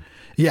 It's good.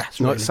 Yeah, it's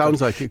really it sounds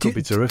good. like it could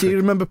be terrific. Do you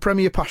remember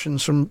Premier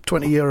Passions from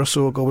 20 years or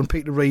so ago when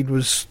Peter Reid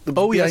was the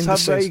yes, behind the I've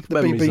scenes, vague the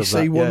memories of BBC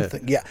that, One yeah.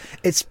 thing? Yeah,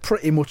 it's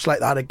pretty much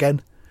like that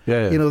again.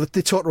 Yeah. You know,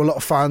 they talk to a lot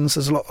of fans.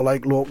 There's a lot of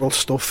like local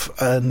stuff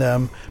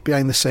and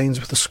behind the scenes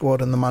with the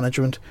squad and the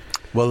management.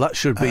 Well, that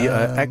should be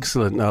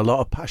excellent. A lot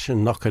of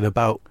passion knocking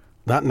about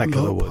that neck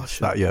of the woods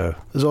passion. that year.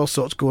 There's all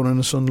sorts going on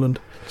in Sunderland.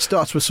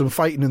 Starts with some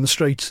fighting in the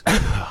streets.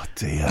 Oh,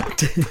 dear.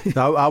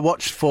 I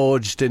watched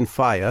Forged in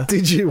Fire.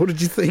 Did you? What did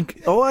you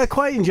think? Oh, I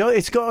quite enjoy it.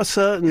 It's got a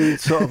certain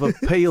sort of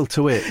appeal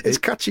to it. It's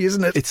catchy,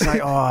 isn't it? It's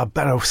like, I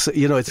better...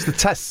 it's the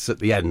tests at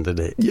the end, isn't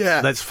it?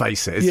 Yeah. Let's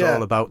face it, it's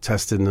all about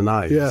testing the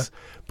knives. Yeah.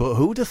 But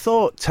who'd have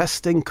thought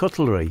testing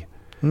cutlery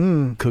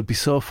could be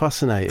so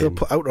fascinating? They'll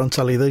put out on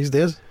telly these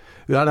days.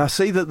 And I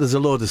see that there's a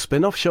load of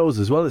spin-off shows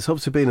as well. It's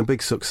obviously been a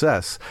big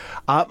success.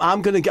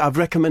 I've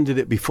recommended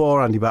it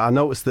before, Andy, but I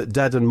noticed that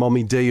Dead and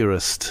Mommy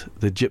Dearest,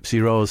 the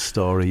Gypsy Rose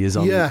story, is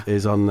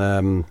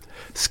on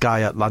Sky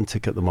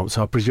Atlantic at the moment.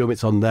 So I presume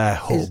it's on their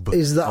hub.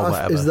 Is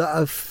that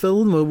a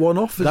film, a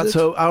one-off? That's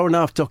an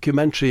hour-and-a-half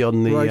documentary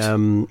on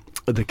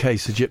the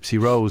case of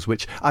Gypsy Rose,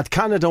 which I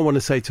kind of don't want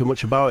to say too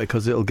much about it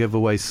because it'll give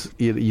away.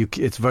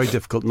 It's very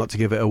difficult not to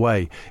give it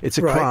away. It's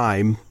a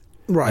crime.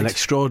 Right. An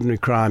extraordinary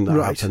crime that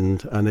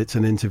happened, and it's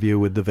an interview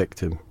with the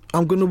victim.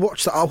 I'm going to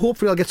watch that.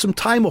 Hopefully I'll get some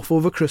time off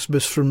over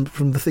Christmas from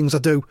the things I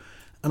do,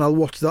 and I'll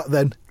watch that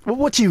then. Well,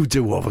 what do you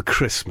do over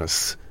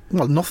Christmas?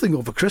 Well, nothing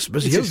over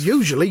Christmas.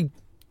 Usually,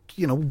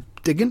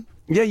 digging.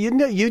 Yeah,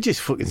 you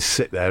just fucking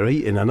sit there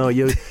eating. I know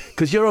you,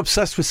 because you're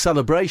obsessed with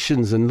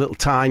celebrations and little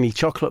tiny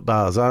chocolate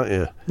bars, aren't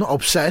you? Not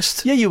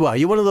obsessed. Yeah, you are.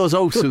 You're one of those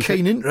old.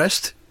 Keen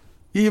interest.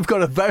 You've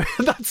got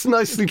that's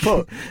nicely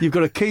put. You've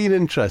got a keen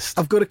interest.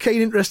 I've got a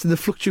keen interest in the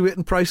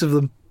fluctuating price of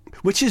them.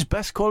 Which is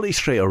best, Quality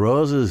Street or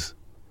Roses?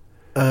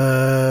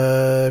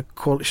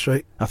 Quality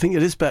Street. I think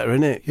it is better,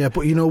 isn't it? Yeah,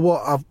 but you know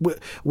what?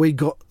 We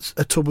got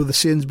a tub of the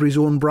Sainsbury's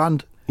own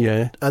brand.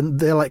 Yeah. And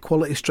they're like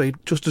Quality Street,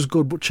 just as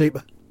good but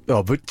cheaper.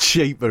 Oh, but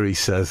cheaper, he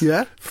says.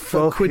 Yeah.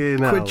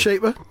 Quid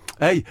cheaper.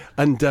 Hey,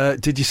 and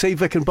did you see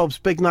Vic and Bob's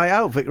Big Night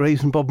Out? Vic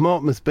Reeves and Bob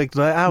Mortimer's Big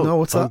Night Out? No,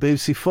 what's that? On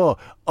BBC 4.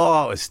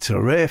 Oh, it's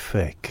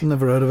terrific.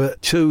 Never heard of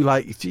it. Two,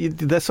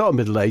 they're sort of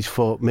middle-aged,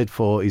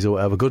 mid-40s or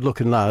whatever,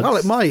 good-looking lads. Oh,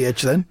 like my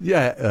age then.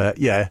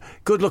 Yeah,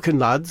 good-looking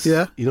lads.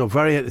 Yeah.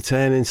 Very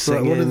entertaining,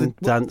 singing,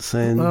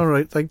 dancing. All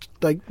right,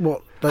 like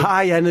what?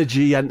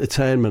 High-energy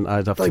entertainment,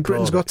 I'd have to call it. Like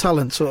Britain's Got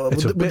Talent, so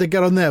would they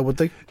get on there, would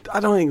they? I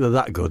don't think they're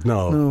that good,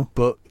 no.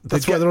 But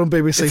that's why they're on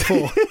BBC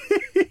 4.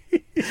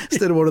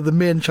 Instead of one of the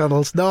main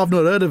channels. No, I've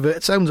not heard of it.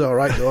 It sounds all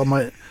right, though. I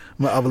might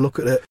have a look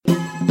at it.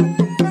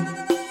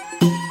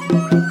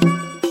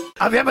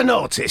 Have you ever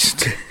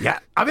noticed? Yeah.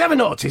 Have you ever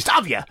noticed?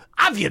 Have you?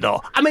 Have you,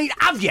 though? I mean,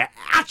 have you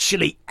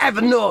actually ever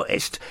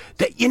noticed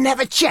that you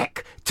never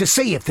check to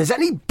see if there's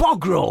any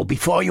bog roll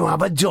before you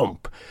have a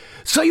dump?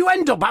 So you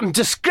end up having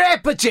to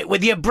scrape at it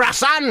with your brass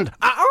hand.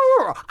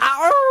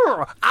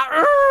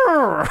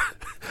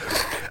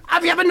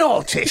 Have you ever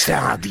noticed?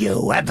 Have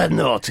you ever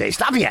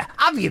noticed? Have you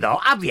though?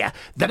 Have you?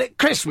 That at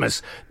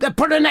Christmas they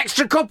put an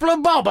extra couple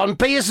of bob on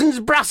Pearson's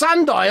brass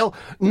hand oil,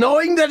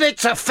 knowing that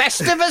it's a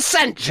festive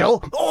essential?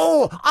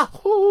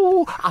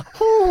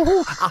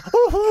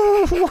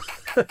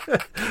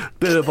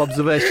 Bit of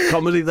observation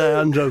comedy there,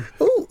 Andrew.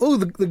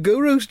 The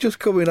guru's just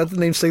come in. I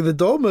didn't even say the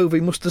door move.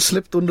 He must have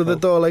slipped under the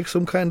door like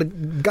some kind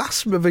of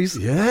gas movies.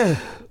 Yeah.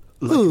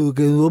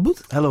 Okay,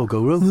 Robert. Hello,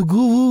 Guru. The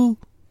guru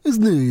is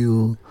near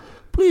you.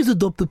 Please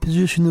adopt the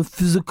position of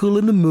physical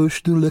and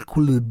emotional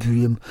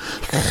equilibrium.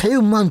 Hey,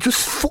 man,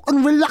 just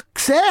fucking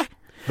relax, eh?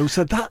 Who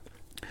said that?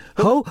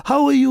 How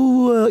are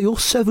your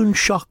 7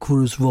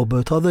 chakras,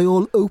 Robert? Are they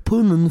all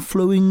open and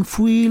flowing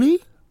freely?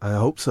 I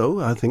hope so.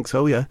 I think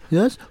so, yeah.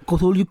 Yes?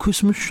 Got all your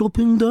Christmas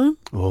shopping done?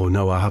 Oh,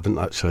 no, I haven't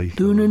actually.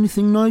 Doing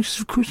anything nice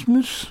for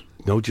Christmas?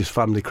 No, just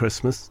family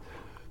Christmas.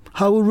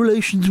 How are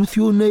relations with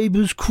your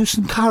neighbours, Chris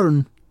and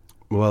Karen?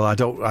 Well, I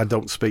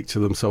don't speak to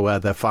them, so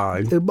they're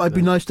fine. It might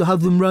be nice to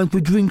have them round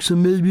for drinks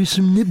and maybe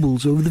some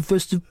nibbles over the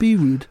festive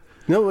period.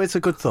 No, it's a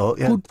good thought,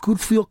 yeah.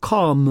 Good for your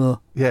karma.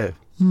 Yeah.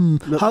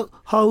 No.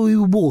 How are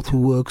your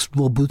waterworks,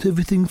 Robert?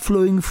 Everything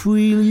flowing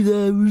freely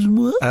there as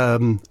well? A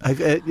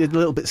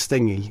little bit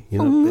stingy, you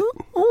know.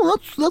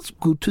 That's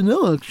good to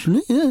know,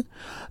 actually, yeah.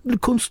 A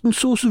constant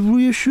source of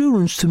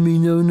reassurance to me,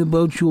 knowing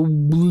about your...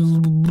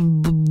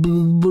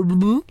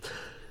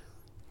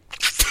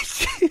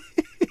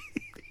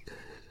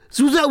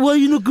 So is that why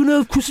you're not going to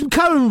have Chris and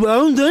Karen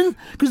round, then?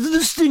 Because of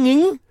the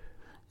stinging?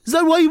 Is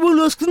that why you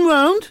won't ask them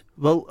round?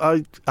 Well,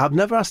 I've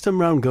never asked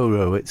them round,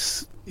 Guru.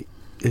 It's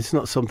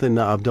not something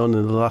that I've done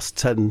in the last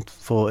 10,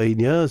 14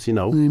 years, you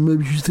know.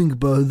 Maybe you should think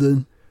about it,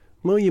 then.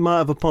 Well, you might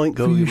have a point,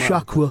 Guru. For your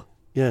chakra.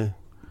 Yeah.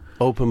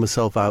 Open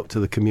myself out to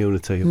the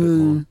community a bit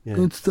more. Yeah.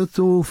 That's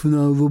all for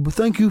now, Robert.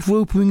 Thank you for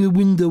opening a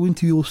window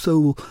into your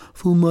soul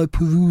for my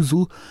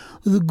perusal.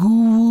 The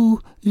guru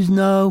is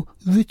now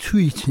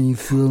retreating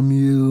from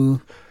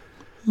you.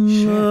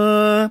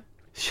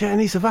 Shit, and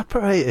he's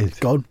evaporated.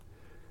 Gone.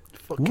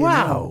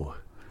 Wow.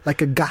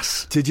 Like a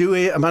gas. Did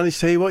you manage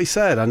to hear what he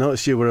said? I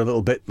noticed you were a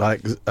little bit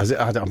like... I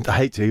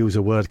hate to use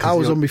a word. I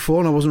was on before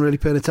and I wasn't really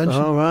paying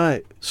attention. All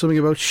right. Something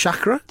about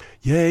chakra?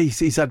 Yeah,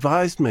 he's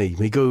advised me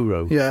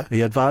guru. Yeah.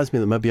 He advised me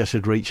that maybe I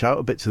should reach out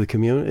a bit to the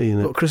community. You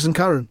know? What, Chris and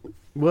Karen?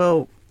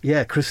 Well,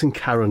 yeah, Chris and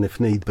Karen if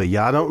need be.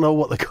 Yeah, I don't know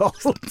what they're called.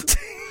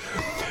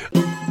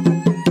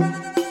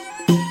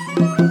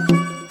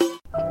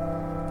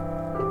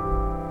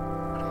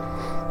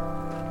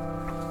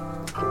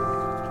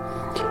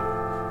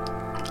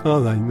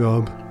 Oh, thank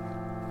God.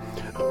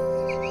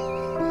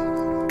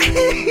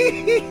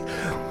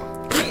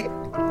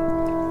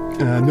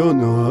 I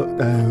don't know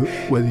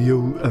whether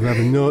you have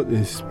ever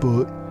noticed,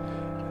 but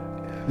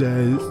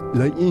there's,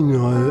 a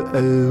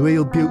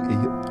real beauty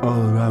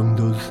all around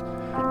us.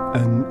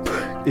 And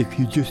if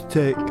you just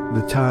take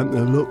the time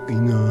to look,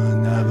 and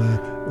have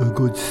a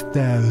good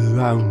stare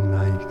around,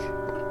 like.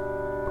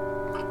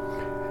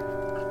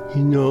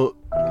 You know,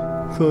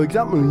 for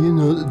example, you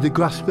know, the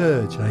grass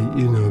verge, like,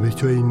 you know,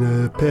 between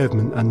the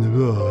pavement and the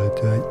road,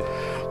 like,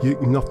 you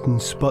can often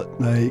spot,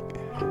 like,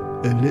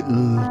 a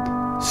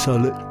little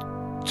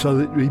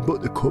solitary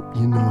buttercup,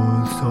 you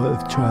know, sort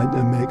of trying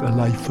to make a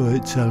life for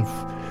itself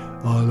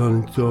all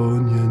on its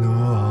own, you know,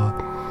 or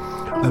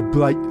a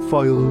bright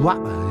foil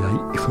wrapper,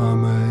 like,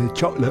 from a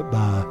chocolate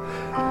bar.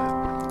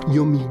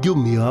 Yummy,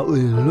 yummy, that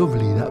was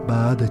lovely, that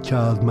bar, the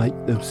child might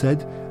have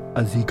said,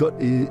 as he got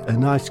a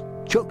nice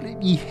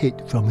chocolatey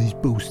hit from his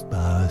boost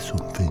bar or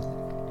something.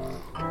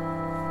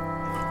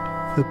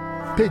 A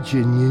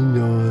pigeon, you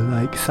know,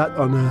 like, sat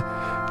on a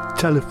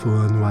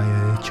telephone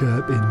wire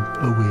chirping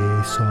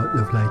away, sort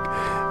of like,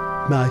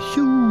 my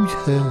shoes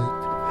hurt.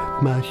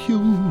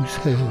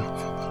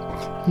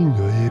 You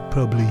know, he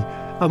probably,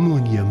 I'm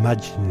only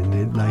imagining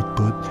it, like,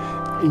 but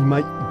he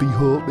might be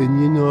hoping,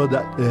 you know,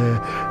 that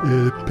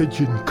a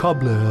pigeon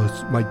cobbler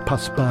might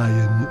pass by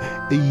and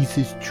ease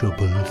his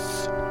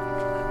troubles.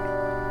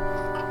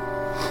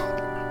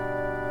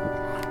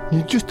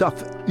 You just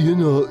have, you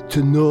know,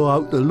 to know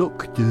how to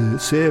look to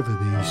savour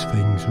these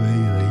things,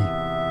 really.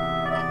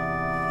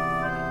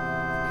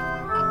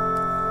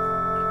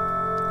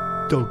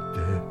 Dog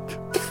dead.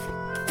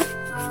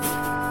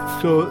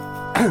 So,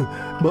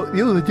 but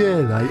the other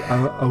day, like,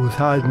 I was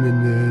hiding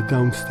in the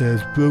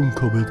downstairs broom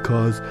cupboard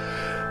because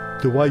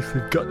the wife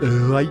had got a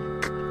right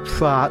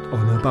fart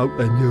on about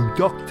a new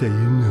doctor,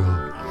 you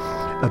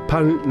know.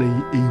 Apparently,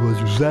 he was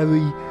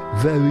very,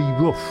 very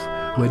rough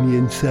when he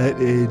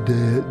inserted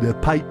the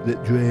pipe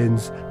that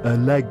drains her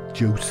leg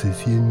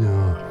juices, you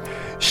know.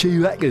 She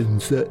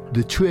reckons that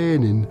the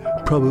training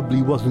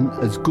probably wasn't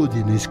as good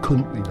in his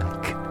country,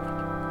 like.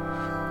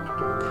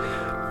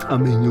 I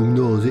mean, who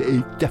knows, it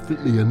ain't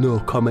definitely a no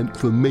comment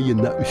from me in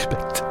that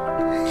respect.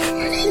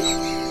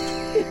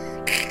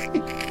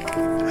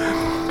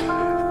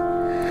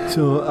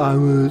 So I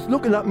was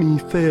looking at me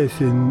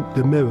face in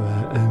the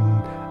mirror,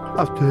 and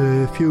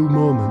after a few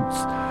moments,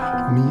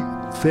 me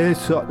face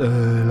sort of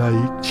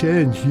like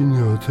changed, you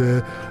know,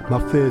 to my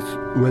face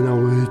when I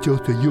was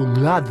just a young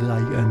lad,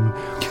 like, and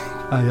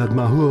I had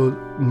my whole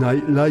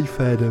life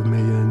ahead of me,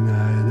 and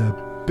I had a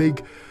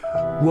big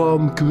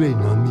warm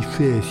grin on my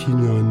face, you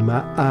know, and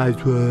my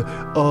eyes were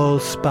all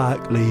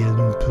sparkly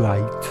and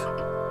bright.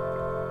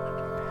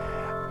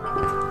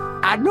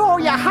 I know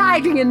you're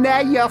hiding in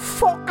there, you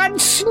fucking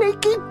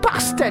sneaky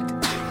bastard.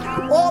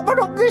 Open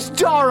up this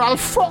door, I'll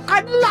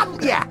fucking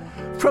lamp you.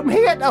 From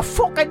here to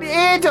fucking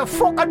Aix to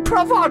fucking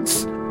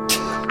Provence.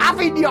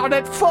 Avignon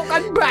at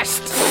fucking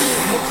best.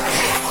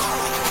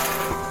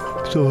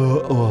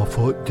 So, I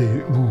thought,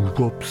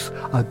 whoops,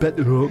 I'd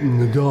better open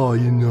the door,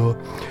 you know.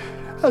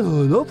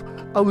 Hello, love.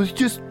 I was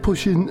just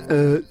pushing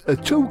a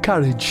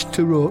two-carriage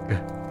to Roker.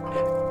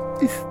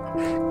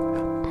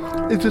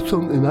 Is there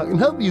something I can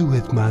help you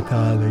with, my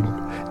darling?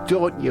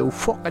 Don't you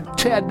fucking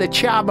turn the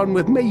charm on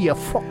with me, you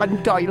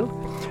fucking Doyle.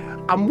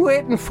 I'm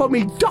waiting for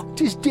me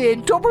Doctor's Day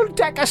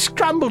double-decker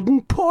scrambled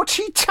in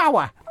Porchy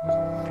Tower.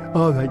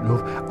 All right,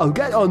 love. I'll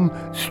get on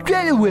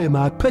straight away,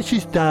 my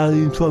precious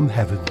darling from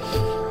heaven.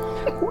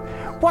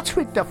 What's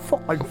with the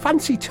fucking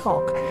fancy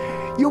talk?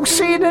 You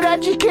seeing an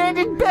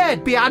educated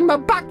bird behind my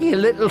back, you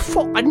little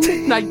fucking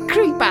midnight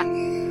creeper?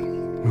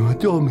 Oh,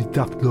 don't be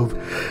daft, love.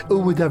 Who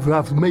would ever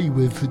have me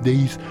with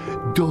these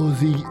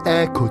dozy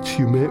haircuts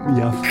you make me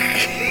have?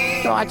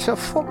 No, that's a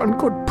fucking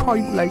good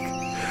point, like.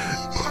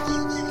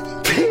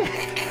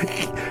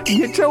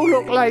 You do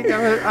look like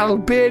an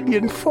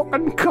Albanian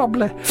fucking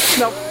cobbler.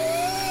 Now,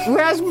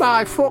 where's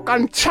my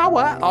fucking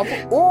tower of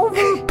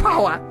oval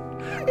power?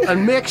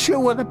 And make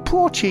sure the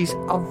porches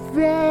are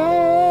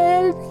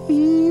very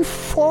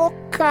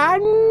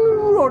fucking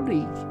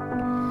runny.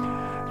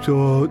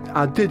 So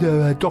I did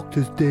a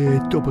Doctor's Day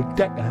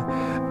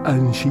double-decker,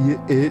 and she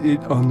ate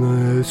it on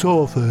the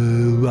sofa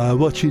while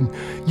watching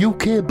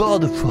UK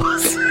Border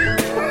Force.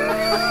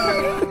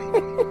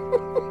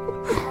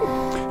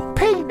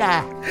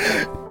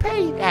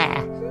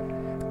 Peter,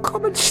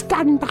 come and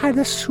stand by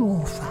the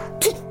sofa.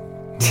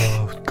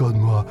 Oh, God,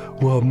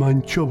 what am I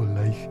in trouble,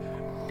 like?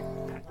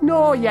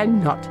 No, you're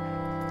not.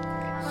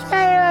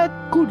 You're a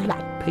good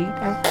lad,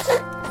 Peter.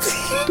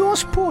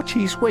 Those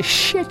porches were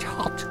shit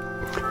hot.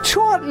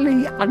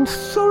 Totally and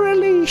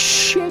thoroughly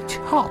shit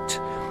hot.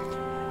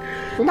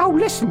 Now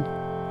listen.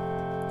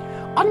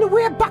 On the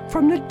way back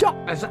from the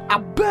doctor's, I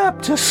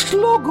burped a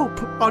slug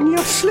up on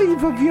your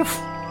sleeve of your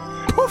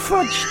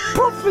puffer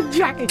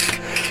jacket.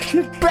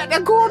 You'd better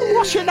go and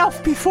wash it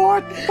off before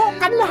it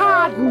fucking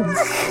hardens.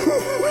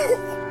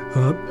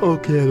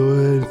 Okay,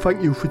 well,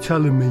 thank you for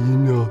telling me, you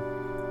know.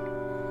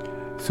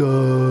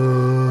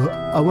 So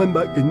I went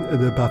back into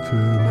the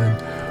bathroom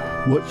and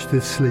watched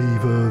the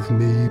sleeve of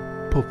me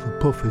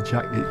puffer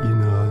jacket, you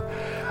know.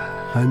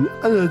 And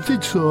as I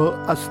did so,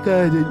 I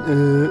stared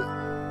into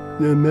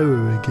the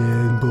mirror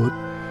again, but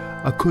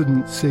I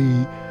couldn't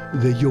see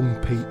the young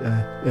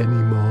Peter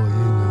anymore,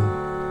 you know.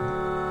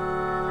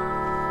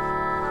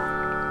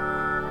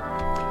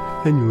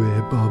 Anyway,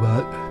 Bob,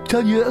 I'll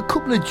tell you a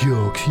couple of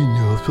jokes,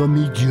 from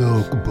me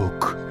joke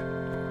book.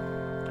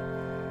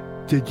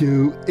 Did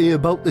you hear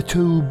about the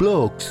two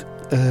blokes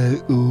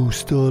who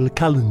stole a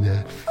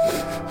calendar?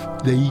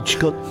 They each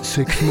got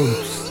 6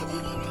 months.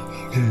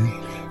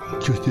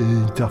 Just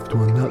a daft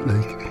one, that,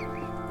 like.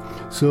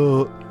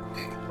 So,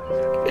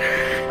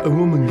 a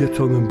woman gets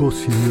on the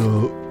bus,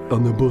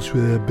 on the bus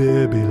with her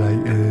baby,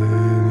 like,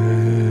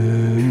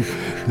 and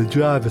the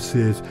driver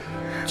says,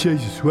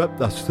 Jesus wept,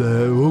 that's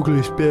the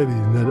ugliest baby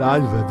that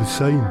I've ever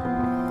seen.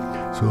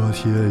 So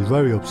she is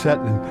very upset,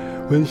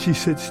 and when she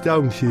sits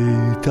down, she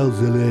tells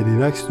the lady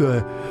next to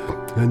her,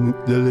 and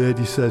the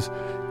lady says,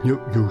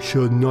 you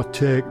should not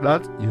take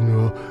that,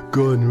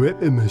 go and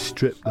rip him a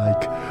strip,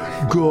 like,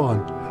 go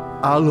on,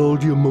 I'll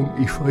hold your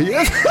monkey for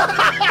you.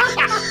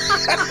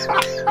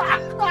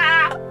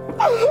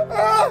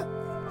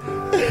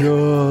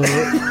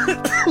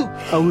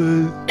 I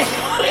was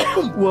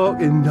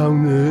walking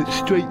down the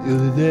street the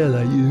other day,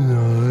 like,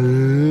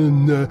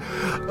 and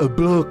a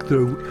bloke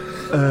threw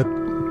a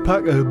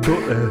pack of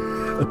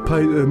butter, a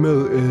pint of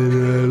milk and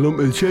a lump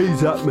of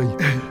cheese at me.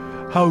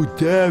 How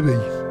dare he?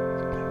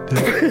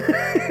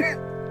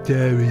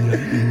 Dare he,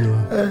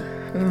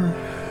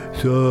 like,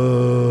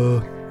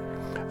 So,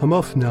 I'm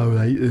off now,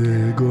 like,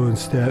 go and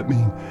stay at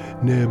me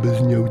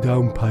neighbour's new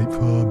downpipe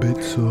for a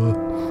bit, so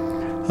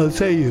I'll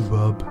see you,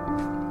 Bob.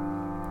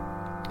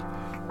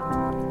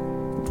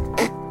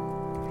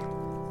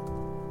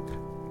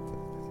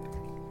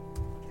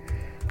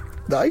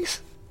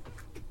 Nice.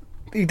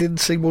 He didn't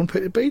sing One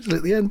Peter Beasley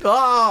at the end.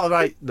 Oh,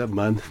 right, never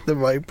mind. Never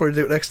mind, probably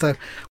do it next time.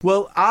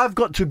 Well, I've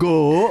got to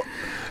go.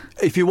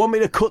 If you want me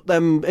to cut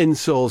them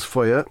insoles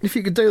for you, if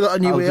you could do that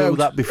on your way out, I'll do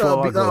that before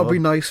I go. That'll be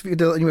nice if you could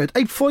do that on your way out.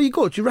 Hey, before you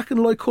go, do you reckon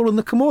Lloyd Cole and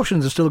the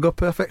Commotions have still got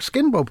perfect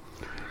skin, Bob?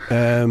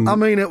 I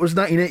mean, it was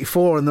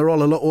 1984 and they're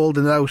all a lot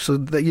older now, so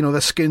that,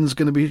 their skin's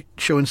going to be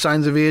showing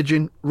signs of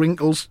ageing,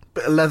 wrinkles,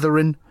 bit of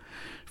leathering,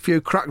 few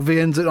cracked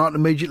veins that aren't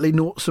immediately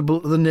noticeable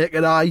to the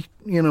naked eye,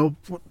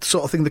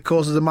 sort of thing that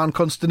causes a man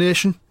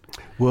consternation.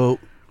 Well,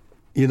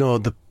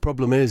 the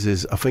problem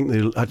is I think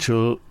the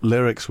actual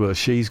lyrics were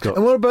she's got.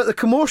 And what about the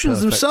Commotions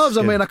themselves?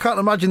 Skin. I mean, I can't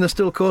imagine they're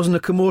still causing a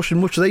commotion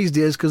much these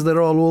days because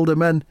they're all older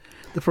men.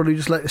 They probably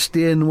just like to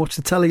stay in and watch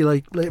the telly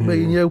like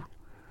me and you.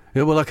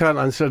 Yeah, well, I can't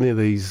answer any of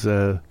these.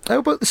 How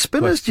about the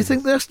Spinners? questions. Do you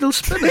think they're still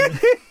spinning?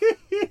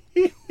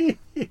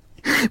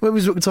 Maybe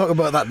we can talk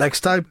about that next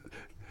time.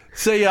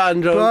 See you,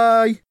 Andrew.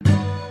 Bye.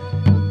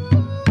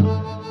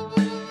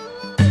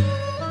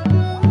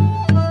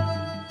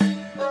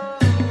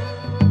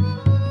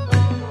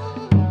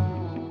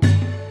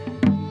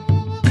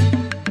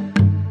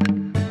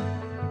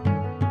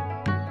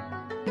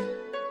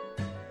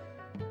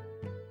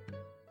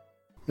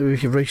 Maybe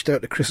if you've reached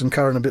out to Chris and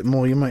Karen a bit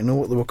more, you might know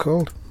what they were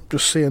called.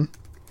 Just saying.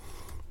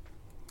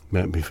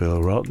 Make me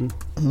feel rotten.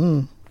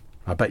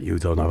 I bet you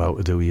don't know how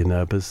to do your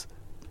neighbours.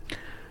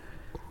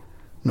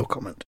 No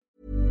comment.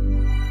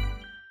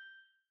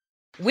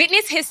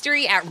 Witness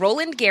history at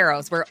Roland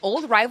Garros, where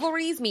old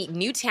rivalries meet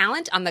new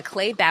talent on the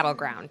clay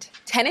battleground.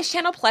 Tennis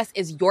Channel Plus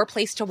is your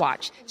place to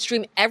watch.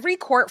 Stream every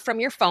court from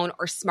your phone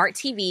or smart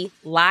TV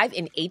live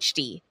in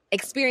HD.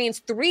 Experience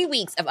 3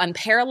 weeks of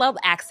unparalleled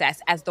access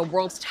as the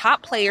world's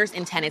top players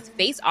in tennis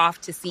face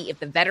off to see if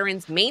the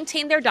veterans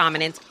maintain their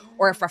dominance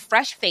or if a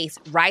fresh face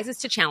rises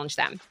to challenge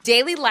them.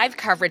 Daily live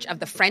coverage of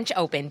the French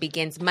Open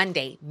begins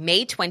Monday,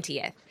 May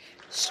 20th.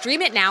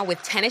 Stream it now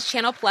with Tennis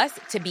Channel Plus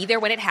to be there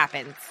when it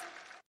happens.